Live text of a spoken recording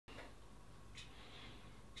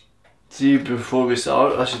See, before we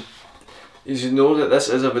start, you should know that this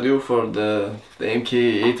is a video for the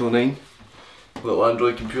MK809 little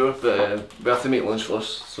Android computer, but we have to make lunch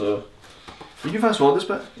first, so you can fast forward this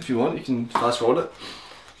bit if you want. You can fast forward it,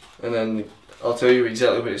 and then I'll tell you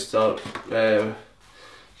exactly where to start.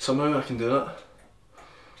 Somehow I can do that.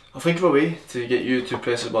 I'll think of a way to get you to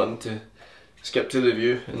press the button to skip to the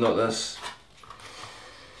view and not this.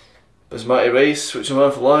 Basmati rice, which I'm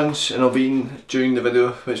having for lunch, and I'll be eating during the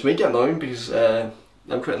video, which might get annoying because I'm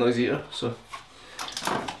quite a noisy eater. So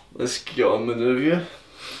let's get on with the review.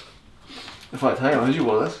 In fact, hang on, how do you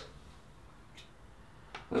want this?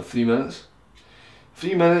 Like 3 minutes.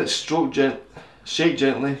 3 minutes, shake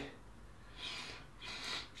gently.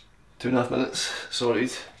 2.5 minutes,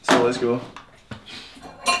 sorted. So let's go.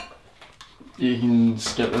 You can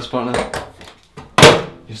skip this part now.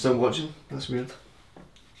 You're still watching? That's weird.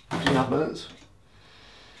 3.5 minutes.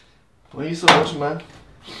 Why are you still watching, man?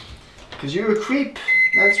 Because you're a creep.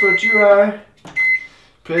 That's what you are.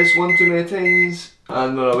 Press 1 too many times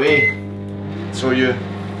and we're away. So are you.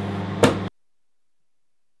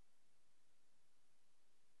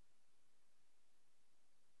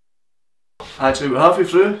 Actually, we're halfway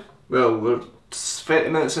through. Well, we're 30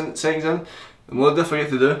 minutes in, seconds in. And what did I forget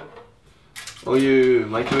to do? All you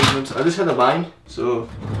microwave ones. I just had a bang, so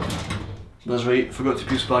that's right, forgot to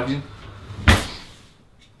piece packaging.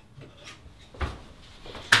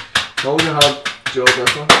 It's always a hard job,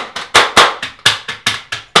 this one.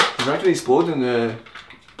 It's not going to explode and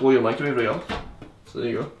blow your microwave right up. So there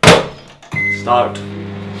you go. Start.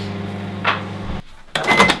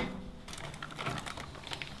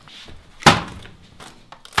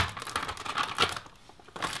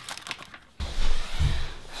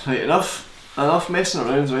 Right, enough messing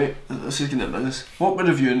around, right? Let's just get into business. What we're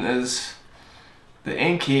reviewing is the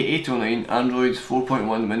MK809 Android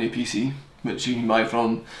 4.1 mini PC, which you can buy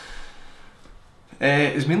from.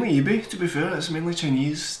 It's mainly eBay, to be fair. It's mainly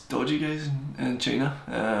Chinese dodgy guys in China.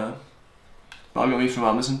 But I got me from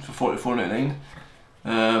Amazon for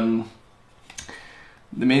 $44.99.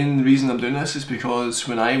 The main reason I'm doing this is because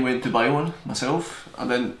when I went to buy one myself,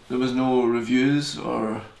 there was no reviews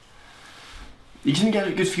or. You couldn't get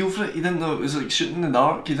a good feel for it. You didn't know, it was like shooting in the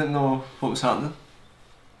dark. You didn't know what was happening.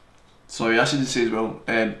 Sorry, I should say as well.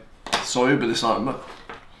 Sorry about the starting bit.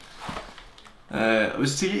 It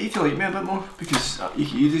was to get you to like me a bit more, because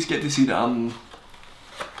you just get to see that I'm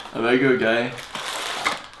a regular guy.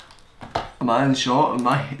 A man in shot,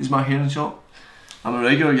 is my hair in shot? I'm a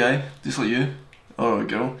regular guy, just like you, or a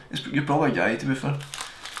girl. You're probably a guy, to be fair.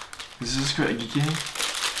 This is quite a geeky thing.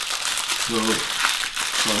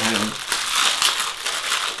 So hang on.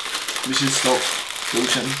 We should stop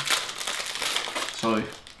bullshitting. Sorry,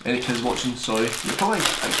 any kids watching, sorry. You're probably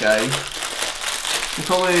a guy.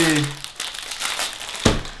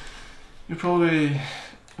 You're probably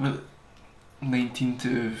about 19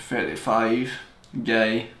 to 35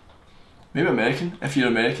 guy. Maybe American. If you're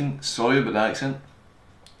American, sorry about the accent.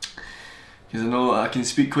 Because I know I can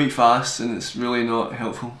speak quite fast and it's really not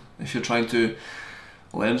helpful if you're trying to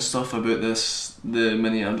learn stuff about the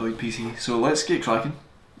mini Android PC. So let's get cracking.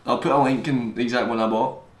 I'll put a link in the exact one I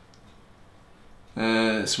bought.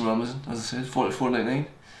 It's from Amazon, as I said, $44.99.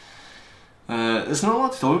 There's not a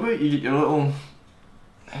lot to talk about. You get your little,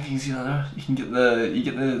 if you can see that there, you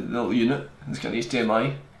get the little unit. It's got an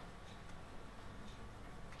HDMI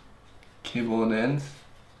cable on the end.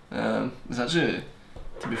 It's actually,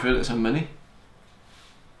 to be fair, it's a mini.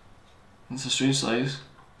 It's a strange size.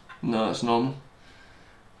 No, it's normal.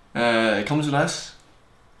 It comes with this.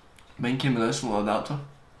 Mine came with this little adapter,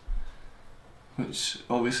 which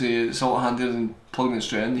obviously it's a lot handier than plugging it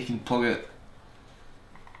straight in. You can plug it.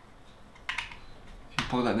 If you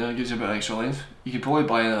plug that in there, it gives you a bit of extra length. You could probably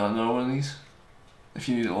buy another one of these if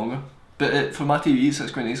you need it longer. But for my TV, it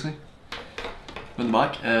sits quite nicely on the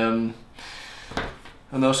back. And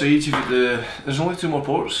also you've got there's only 2 more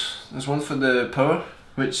ports. There's one for the power,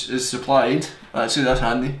 which is supplied. Actually, that's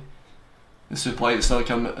handy. It's supplied. It's like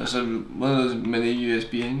one of those mini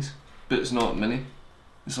USB things, but it's not mini.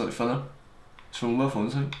 It's like thinner. It's for mobile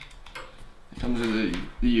phones, like. It comes with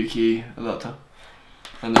the UK adapter.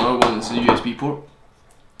 And the other one is the USB port,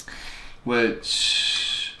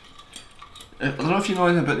 which I don't know if you know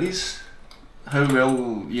anything about these, how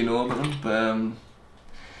well you know about them,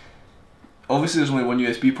 but obviously there's only one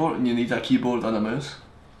USB port and you need a keyboard and a mouse.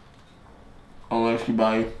 Unless you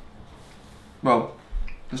buy, well,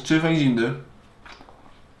 there's 2 things you can do.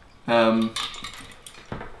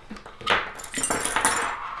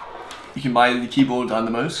 You can buy the keyboard and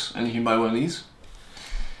the mouse, and you can buy one of these,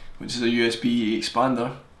 which is a USB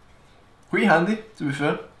expander. Quite handy, to be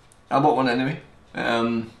fair. I bought one anyway.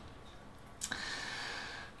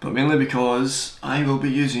 but mainly because I will be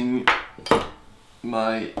using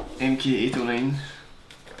my MK809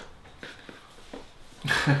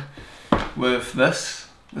 with this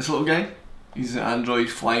little guy. He's an Android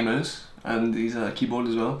fly mouse and he's a keyboard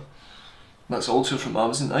as well. That's also from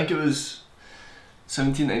Amazon. I think it was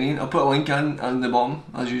 $17.99. I'll put a link in the bottom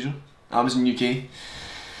as usual. Amazon UK.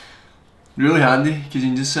 Really handy because you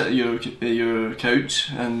can just sit at your couch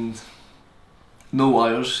and no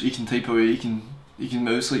wires. You can type away. You can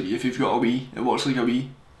mouse like if you've got a Wii. It works like a Wii.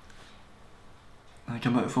 I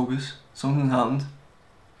come out of focus. Something happened.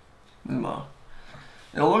 Doesn't matter.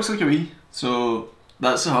 It works like a Wii. So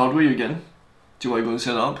that's the hardware you're getting. Do you want to go and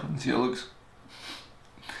set it up and see how it looks?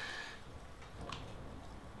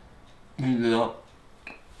 You can do that.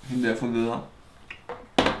 You can definitely do that.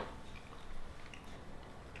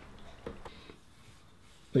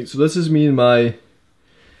 Right, so this is me in my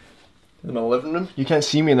living room. You can't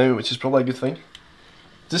see me now, which is probably a good thing.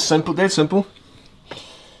 Just simple, dead simple.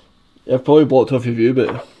 I've probably blocked off your view,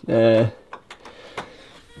 but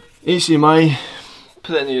HDMI,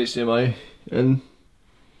 put it in the HDMI, and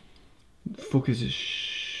focus is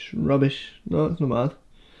rubbish. No, it's not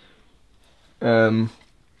bad.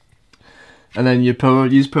 And then you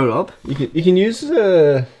use power up. You can use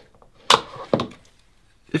if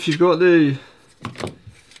you've got the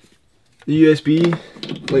USB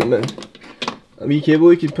like a wee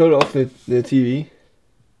cable, you can power it off the TV.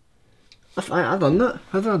 I've done that.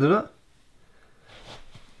 How did I do that?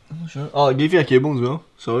 I'm not sure. Oh, it gave you a cable as well.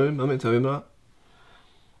 Sorry, I meant to tell you that.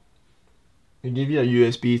 It gave you a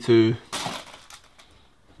USB to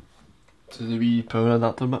the wee power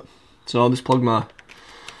adapter bit. So I'll just plug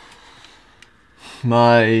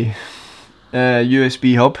my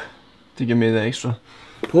USB hub to give me the extra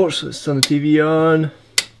ports. Let's turn the TV on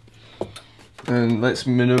and let's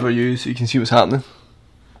maneuver you so you can see what's happening.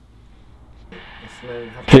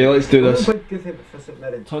 Okay, let's do this.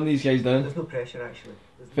 Turn these guys down. There's no pressure actually.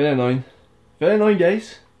 Very annoying. Very annoying,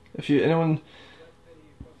 guys. If anyone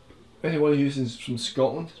who's from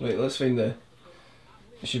Scotland, right, let's find it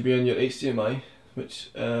should be on your HDMI,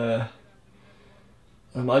 which I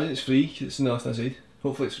imagine it's free because it's on the left hand side.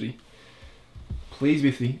 Hopefully it's free. Please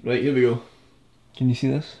be free. Right, here we go. Can you see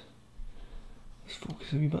this? Let's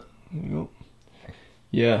focus a wee bit. There we go.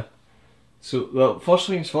 Yeah. So, well, first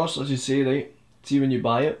things first, I should say, right, see when you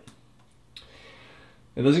buy it,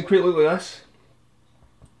 it doesn't quite look like this.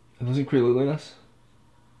 It doesn't quite look like this.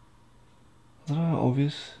 I don't know how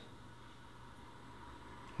obvious.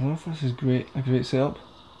 I don't know if this is a great setup.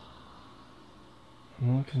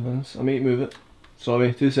 I'm not convinced. I might move it.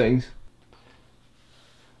 Sorry, 2 seconds.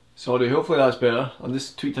 Sorry, hopefully that's better. I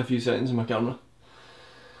just tweaked a few settings in my camera.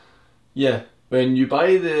 Yeah, when you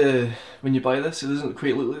buy this, it doesn't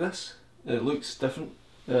quite look like this. It looks different.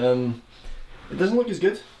 It doesn't look as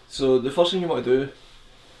good. So the first thing you want to do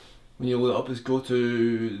when you load it up is go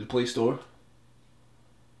to the Play Store,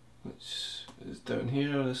 which is down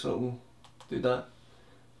here. This will do that.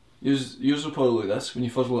 Yours will probably look like this when you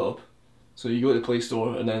first load it up. So you go to the Play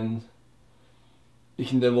Store and then you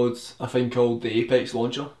can download a thing called the Apex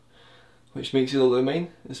launcher, which makes it look like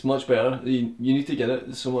mine. It's much better. You need to get it.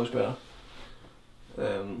 It's so much better.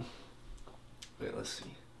 Right, let's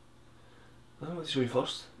see. I don't know what to show you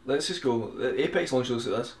first. Let's just go. The Apex launcher looks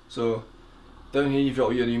like this. So down here you've got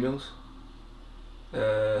all your emails.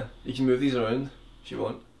 You can move these around if you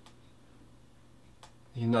want.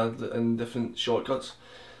 You can add in different shortcuts.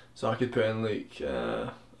 So I could put in like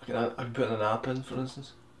I can put in an app in, for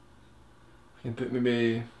instance. I can put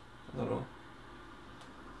maybe, I don't know.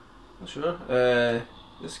 Not sure.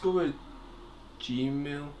 Let's go with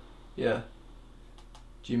Gmail. Yeah,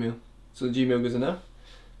 Gmail. So Gmail goes in there,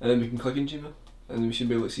 and then we can click in Gmail, and we should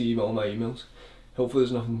be able to see all my emails. Hopefully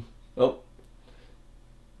there's nothing. Oh,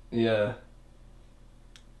 yeah.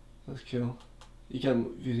 That's cool. You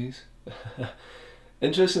can't view these.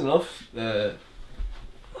 Interesting enough,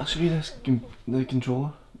 I'll show you this, the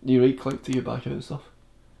controller. You right click to get back out and stuff.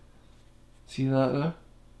 See that there?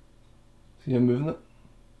 See I'm moving it?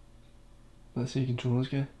 That's the controller's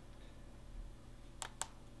guy.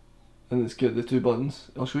 And it's got the 2 buttons.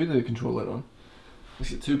 I'll show you the controller later on. It's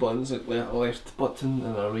got 2 buttons, like a left button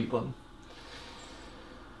and a right button.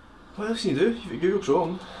 What else can you do? You've got Google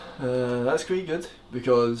Chrome. That's quite good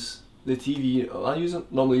because the TV,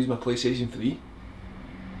 normally use my PlayStation 3.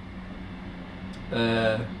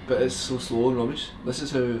 But it's so slow and rubbish. This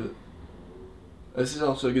is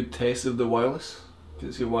also a good test of the wireless, because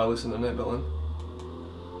it's got wireless internet built in.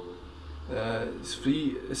 It's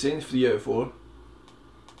free. It's saying 3 out of 4,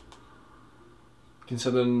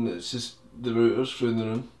 considering it's just the routers through the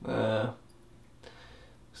room.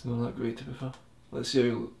 It's not that great to be fair. Let's see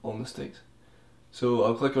how long this takes. So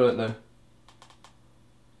I'll click on it now.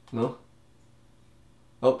 No?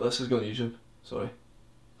 Oh, this is going to YouTube. Sorry.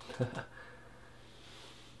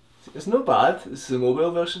 It's not bad. It's the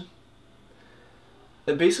mobile version.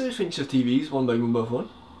 It basically thinks your TV is one big mobile phone,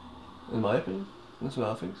 in my opinion. That's what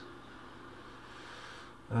I think.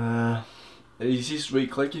 You just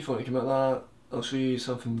right click if you want to come out of that. I'll show you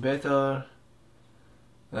something better.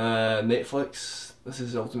 Netflix. This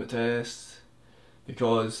is the ultimate test,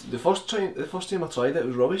 because the first time I tried it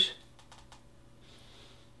was rubbish.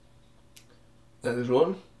 It was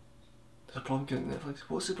wrong. There's a problem getting Netflix.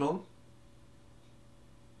 What's the problem?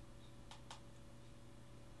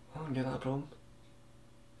 I don't get that problem.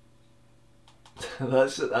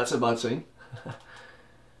 that's a bad sign.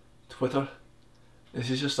 Twitter. This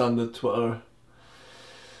is your standard Twitter.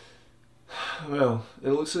 Well, it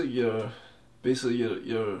looks like basically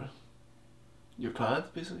your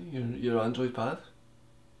pad, basically your Android pad,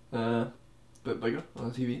 bit bigger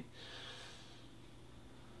on the TV.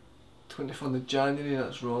 24th of January.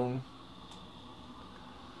 That's wrong.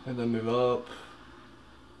 How do I move up?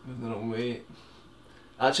 Moving the wrong way.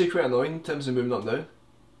 Actually, quite annoying in terms of moving up now.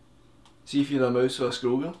 See if you're a mouse or a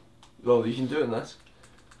scroll wheel. Well, you can do it in this,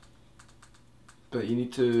 but you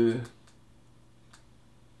need to.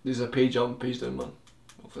 There's a page up and page down one.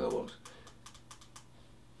 Hopefully that works.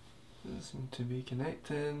 Doesn't seem to be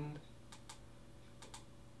connecting.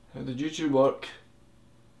 How did YouTube work?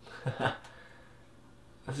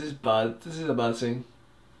 This is bad. This is a bad sign.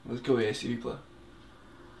 Let's go with SCV player.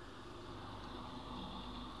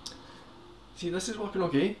 See, this is working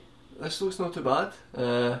okay. This looks not too bad.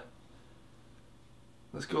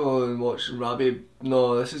 Let's go and watch Rabbi.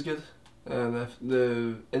 No, this is good.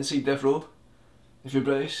 The Inside Death Row. If you're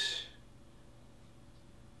British,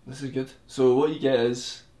 this is good. So what you get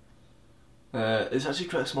is, it's actually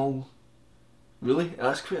quite a small. Really,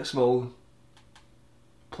 that's quite a small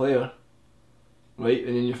player, right?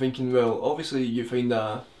 And then you're thinking, well, obviously you find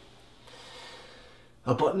a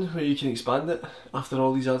button where you can expand it after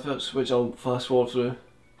all these adverts, which I'll fast forward through.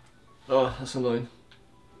 Oh, that's annoying.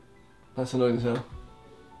 That's annoying as hell.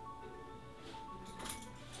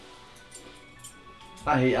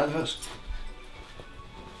 I hate adverts.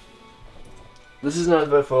 This is an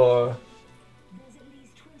advert for.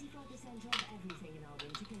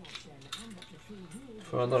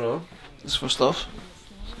 I don't know. It's for stuff.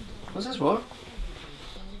 What's this for?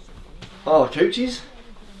 Oh, couches?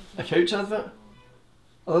 A couch advert?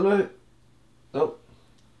 I don't know. Nope.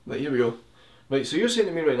 Right, here we go. Right, so you're saying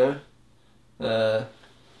to me right now,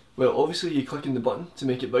 well, obviously you click on the button to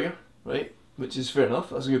make it bigger, right? Which is fair enough.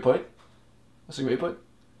 That's a good point. That's a great point.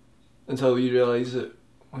 Until you realise that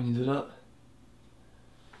when you do that.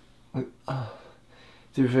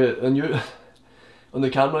 To be fair, on the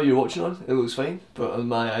camera you're watching on, it looks fine, but on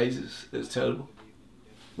my eyes it's terrible.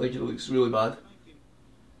 Like, it looks really bad.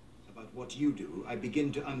 About what you do, I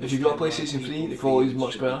begin to understand. If you've got a PlayStation 3, the quality is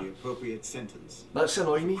much better. That's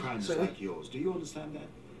annoying me. Crimes like yours. Do you understand that?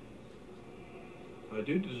 I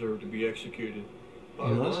do deserve to be executed.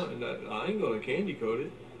 And I ain't gonna candy coat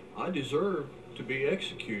it. I deserve to be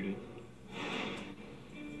executed.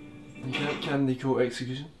 You can't candy coat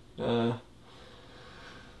execution.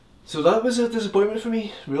 So that was a disappointment for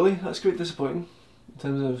me, really. That's quite disappointing in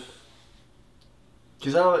terms of,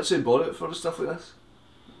 because I actually bought it for stuff like this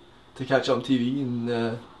to catch up on TV, and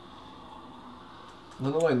I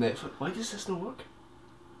don't know why Netflix. Why does this not work?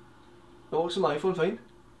 It works on my iPhone fine.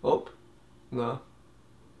 Oh, no.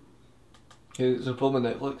 Okay, there's a problem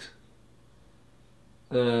with Netflix.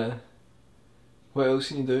 What else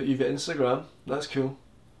can you do? You've got Instagram. That's cool.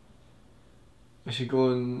 I should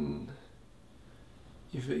go and.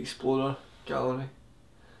 You've got Explorer, Gallery.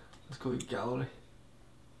 Let's go to Gallery.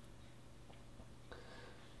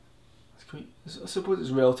 I suppose it's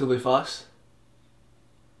relatively fast.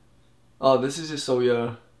 Oh, this is just all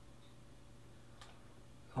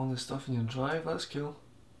the stuff in your drive. That's cool.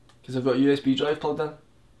 Because I've got a USB drive plugged in.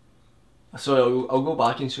 Sorry, I'll go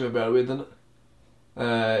back and show you a better way than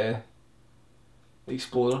it.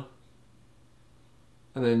 Explorer.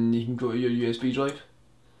 And then you can go to your USB drive.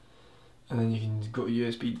 And then you can go to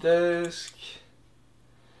USB disk.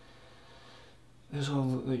 There's all,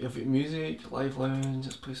 like, I've got music, Live Lounge.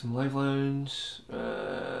 Let's play some Live Lounge.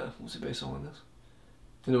 What's the best song on this?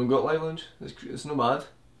 You know, we've got Live Lounge. It's not bad.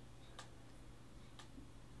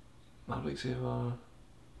 Maverick Saver.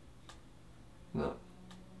 No.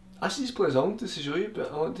 I should just play a song just to show you, but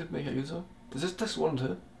I want to make a good song. Does this one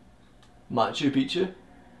too? Machu Picchu.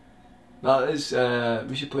 That is,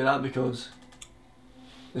 we should play that because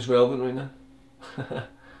it's relevant right now.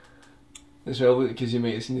 It's relevant because you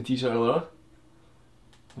might have seen the t-shirt earlier.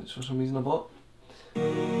 which for some reason I bought.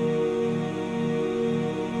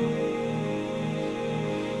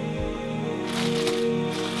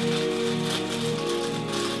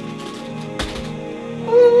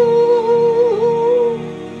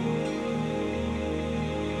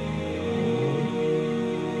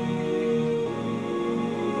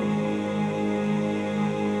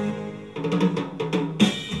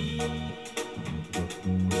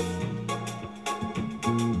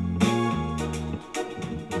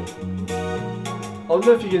 I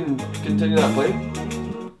wonder if you can continue that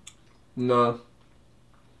playing. No.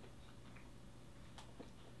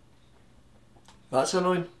 That's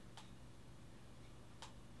annoying.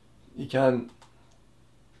 You can't.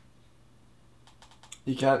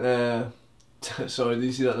 Sorry, did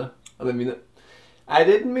you see that there? I didn't mean it. I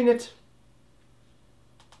didn't mean it.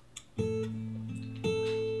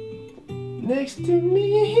 Next to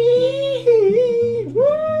me.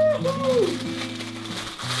 Woo-hoo.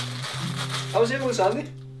 I was able to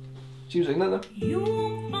Sandy. She was singing that now.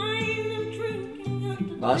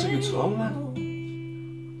 That's a good song, man.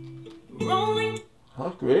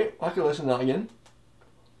 That's great. I could listen to that again.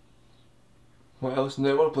 What else?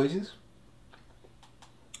 Network places.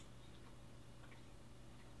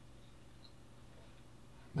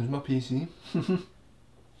 There's my PC.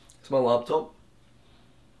 It's my laptop.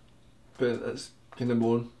 But it's kind of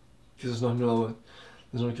boring because there's nothing really.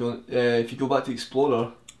 There's no cool. If you go back to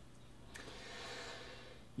Explorer.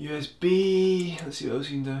 USB, let's see what else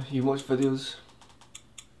you can do. You can watch videos.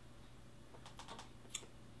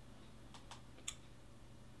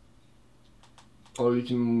 Or you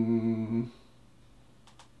can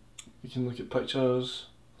look at pictures.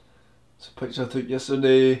 It's a picture I took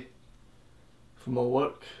yesterday from my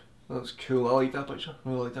work. That's cool. I like that picture. I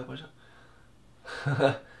really like that picture.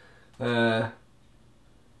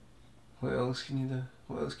 What else can you do?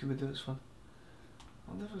 What else can we do? It's fun.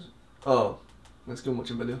 I wonder if it's... Oh. Let's go and watch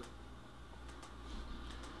a video.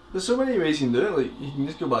 There's so many ways you can do it, like you can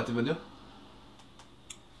just go back to video.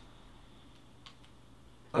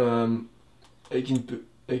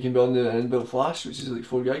 It can be on the inbuilt flash, which is like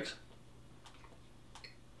 4 gigs.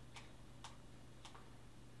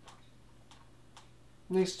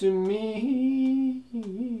 Next to me.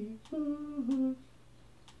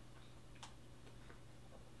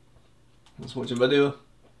 Let's watch a video.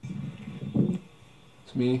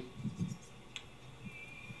 It's me.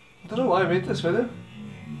 I don't know why I made this video.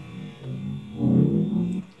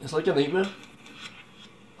 It's like a nightmare.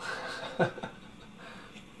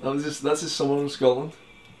 That's just someone from Scotland.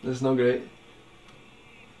 That's not great.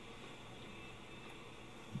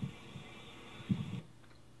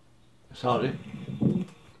 Sorry.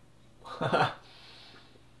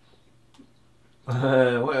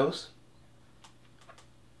 What else?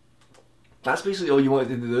 That's basically all you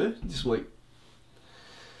wanted to do. Just like.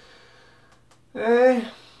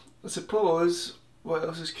 I suppose what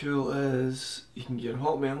else is cool is you can get your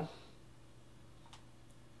Hotmail,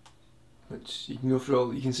 which you can go through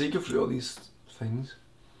all. You can cycle through all these things.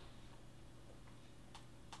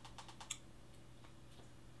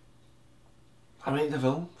 I made the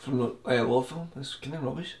film from the law film. It's kind of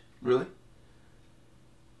rubbish, really.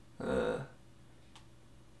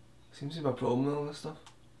 Seems to be my problem with all this stuff.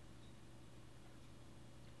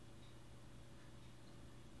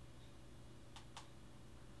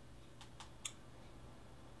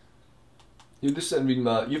 You just sit and read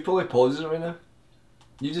my. You've probably paused it right now.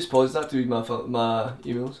 You just paused that to read my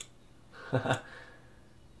emails.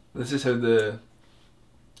 This is how the.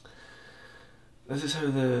 This is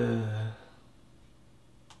how the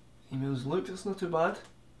emails look. It's not too bad.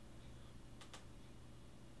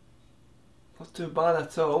 Not too bad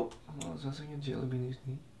at all. What was I thinking? Jelly beans.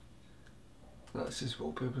 That's just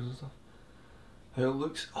wallpapers and stuff. How it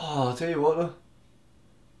looks. Oh, I'll tell you what though.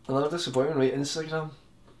 Another disappointment, right? Instagram.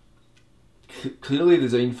 Clearly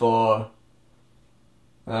designed for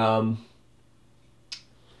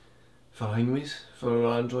iMe's, for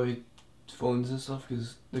Android phones and stuff,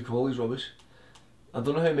 because the quality's rubbish. I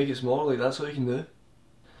don't know how to make it smaller, like that's all you can do.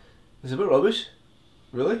 It's a bit rubbish,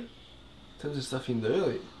 really, in terms of stuff you can do.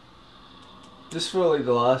 Like, just for like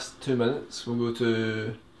the last 2 minutes, we'll go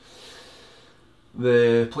to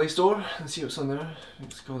the Play Store and see what's on there.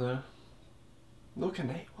 Let's go there. No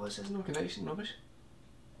connect. What is this? No connection. Rubbish.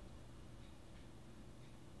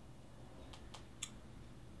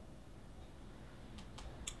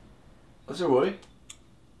 That's a worry.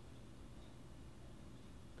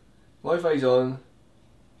 Wi-Fi's on.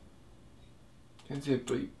 Can see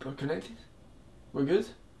we're connected. We're good.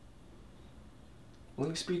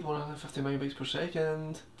 Link speed 150 megabytes per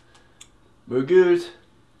second. We're good.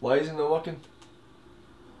 Why isn't it working?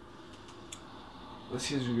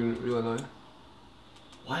 This is really annoying.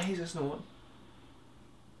 Why is this not on?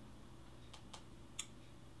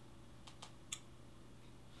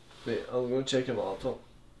 Wait, I'm going to check on my laptop.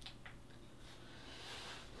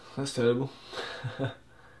 That's terrible.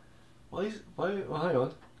 Why, well, hang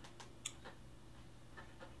on.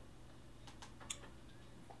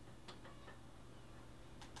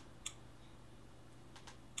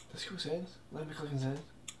 Let's go settings. Let me click on settings.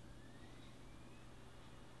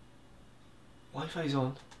 Wi-Fi's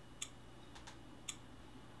on.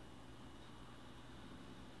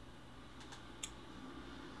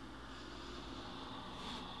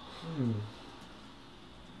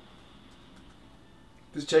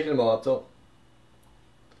 Just checking my laptop.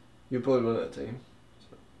 You'll probably run out of time.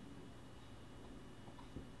 So.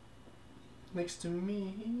 Next to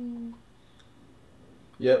me.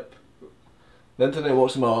 Yep. The internet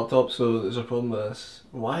works on my laptop, so there's a problem with this.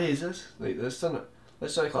 Why is this? Like this, isn't it?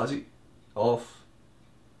 Let's try classic. Off.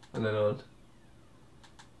 And then on.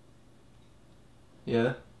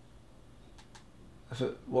 Yeah. If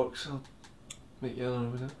it works, I'll make you another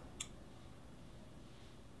video.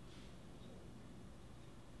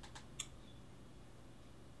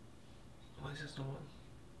 Why is this not on?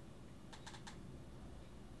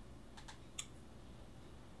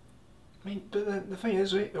 I mean, but the thing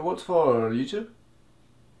is, right, it worked for YouTube.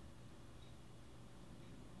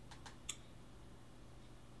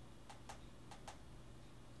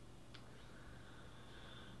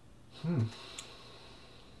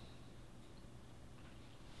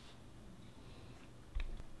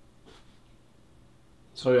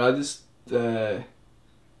 Sorry, I just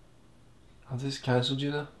cancelled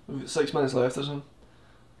you now. We've got 6 minutes left or something.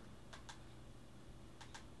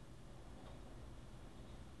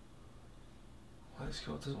 Why this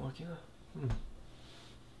code doesn't work either?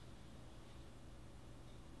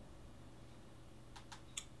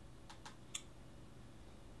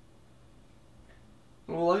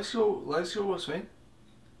 Well, let's go what's fine.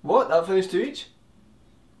 What? That finished 2 each?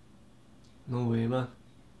 No way, man.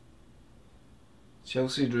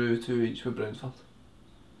 Chelsea drew 2 each with Brentford.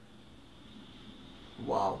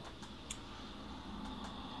 Wow.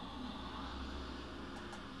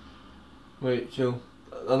 Wait, cool.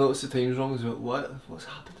 I noticed the time's wrong as well. What's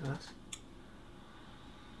happened to this?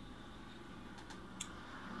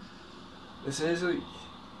 It says like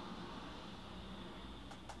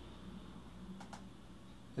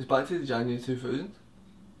it's back to January 2000.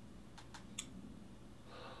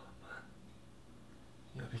 Oh, man.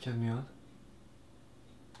 You gotta be kidding me on.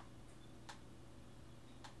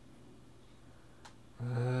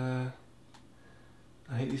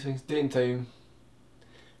 I hate these things. Date and time.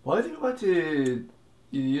 Why did they go back to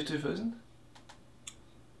the year 2000?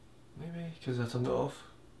 Maybe because I turned it off.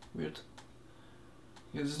 Weird.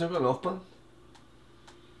 Yeah, there's never got an off button.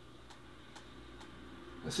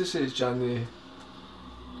 Let's just say it's January.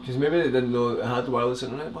 Because maybe they didn't know it had wireless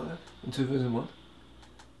internet back then in 2001.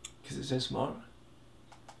 Because it says smart.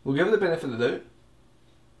 We'll give it the benefit of the doubt.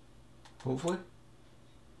 Hopefully.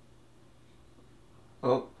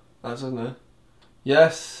 Oh, that's us now.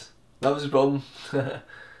 Yes, that was the problem.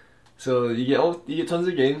 So you get tons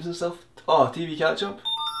of games and stuff. Oh, TV catch up.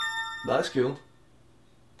 That's cool.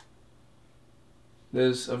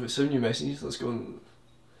 I've got 7 new messages. Let's go and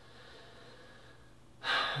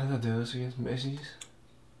how do I do this again? Messages.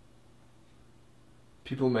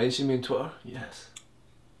 People mention me on Twitter. Yes.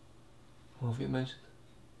 What have you mentioned?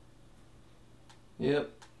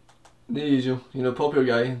 Yep. The usual, you know, popular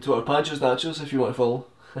guy. Twitter, Pancho's Nachos if you want to follow.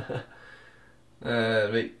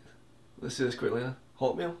 Right, let's do this quickly now.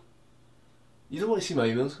 Hotmail. You don't want to see my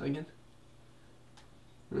emails again?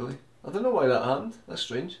 Really? I don't know why that happened. That's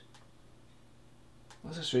strange.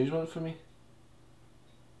 That's a strange one for me.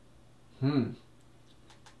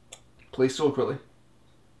 Play Store quickly.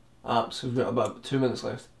 Apps, we've got about 2 minutes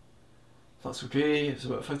left. If that's okay, it's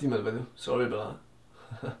about a 15-minute video. Sorry about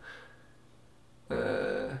that.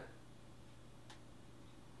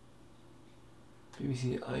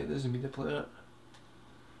 BBC there's a media player.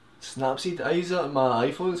 Snapseed, I use that on my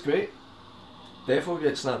iPhone, it's great. Definitely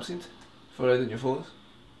get Snapseed for editing your photos.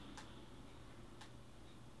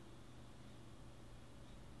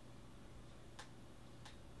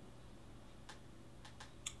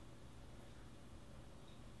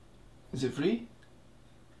 Is it free?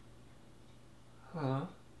 I don't know.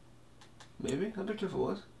 Maybe, I'd be cool if it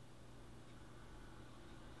was.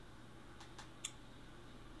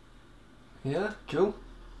 Yeah, cool.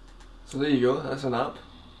 So there you go, that's an app.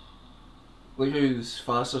 Look how it's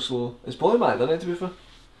fast or slow. It's probably my internet to be fair.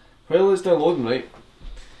 Well, it's downloading, right?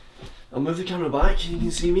 I'll move the camera back and you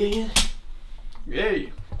can see me again.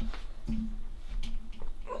 Yay! You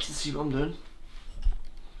can see what I'm doing.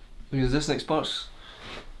 because this next part's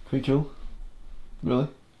quite cool. Really.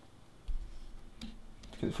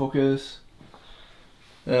 Get the focus.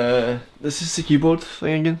 This is the keyboard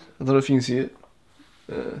thing again. I don't know if you can see it.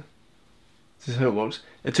 This is how it works.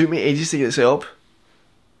 It took me ages to get it set up.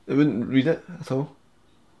 It wouldn't read it at all.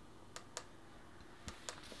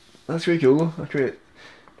 That's quite cool though.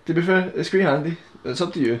 To be fair, it's quite handy. It's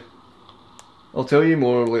up to you. I'll tell you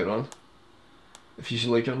more later on if you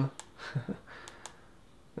should like it or not.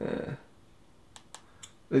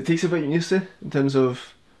 It takes a bit used to in terms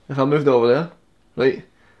of if I moved it over there, right?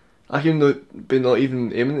 I can be not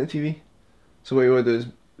even aiming at the TV. So what you want to do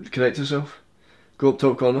is connect yourself, go up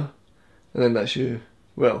top corner, and then that's you.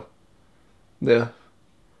 Well, there.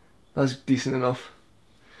 That's decent enough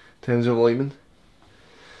in terms of alignment.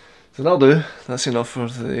 So that'll do. That's enough for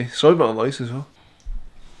today. Sorry about my voice as well.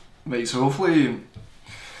 Right, so hopefully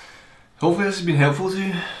this has been helpful to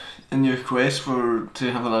you in your quest to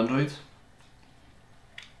have an Android.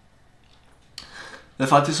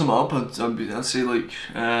 If I had to sum it up, I'd say like,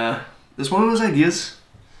 it's one of those ideas.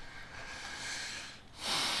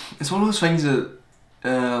 It's one of those things that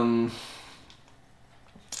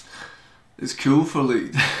it's cool for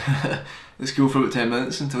like it's cool for about 10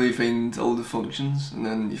 minutes until you find all the functions, and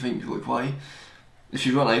then you think like, why? If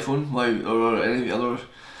you've got an iPhone, why, or any other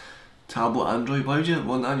tablet Android, why would you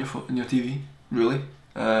want that on your TV? Really?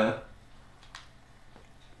 I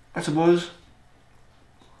suppose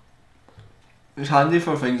it's handy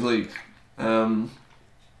for things like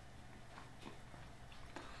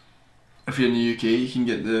if you're in the UK, you can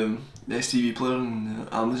get the STV player and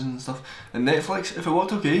Amazon and stuff. And Netflix, if it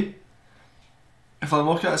worked okay, if I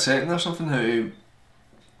work out a setting or something how to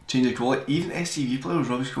change the quality, even STV player was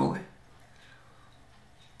rubbish quality.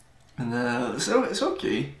 And so it's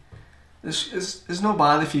okay. It's not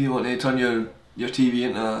bad if you want to turn your TV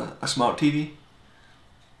into a smart TV.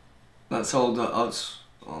 That's all. That's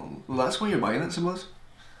why you're buying it, I suppose.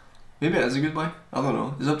 Maybe it is a good buy. I don't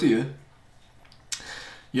know. It's up to you.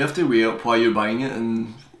 You have to weigh up why you're buying it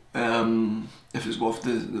and if it's worth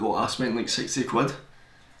I spent like 60 quid.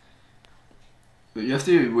 But you have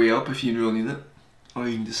to weigh up if you really need it, or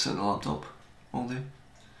you can just sit on a laptop all day.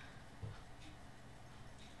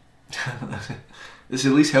 It's the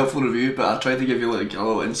least helpful review, but I tried to give you like a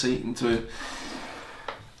little insight into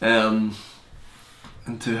how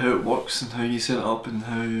it works and how you set it up and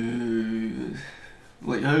how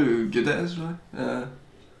good it is really.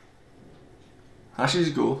 I should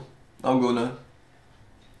just go. I'll go now.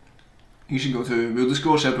 You should go too. We'll just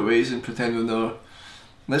go our separate ways and pretend we've never.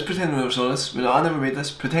 Let's pretend we never saw this. I never made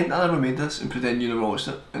this. Pretend I never made this and pretend you never watched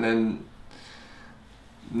it, and then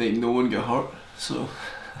like no one get hurt. So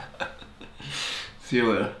see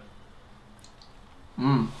you later.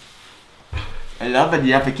 I love it.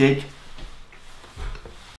 You have a cake.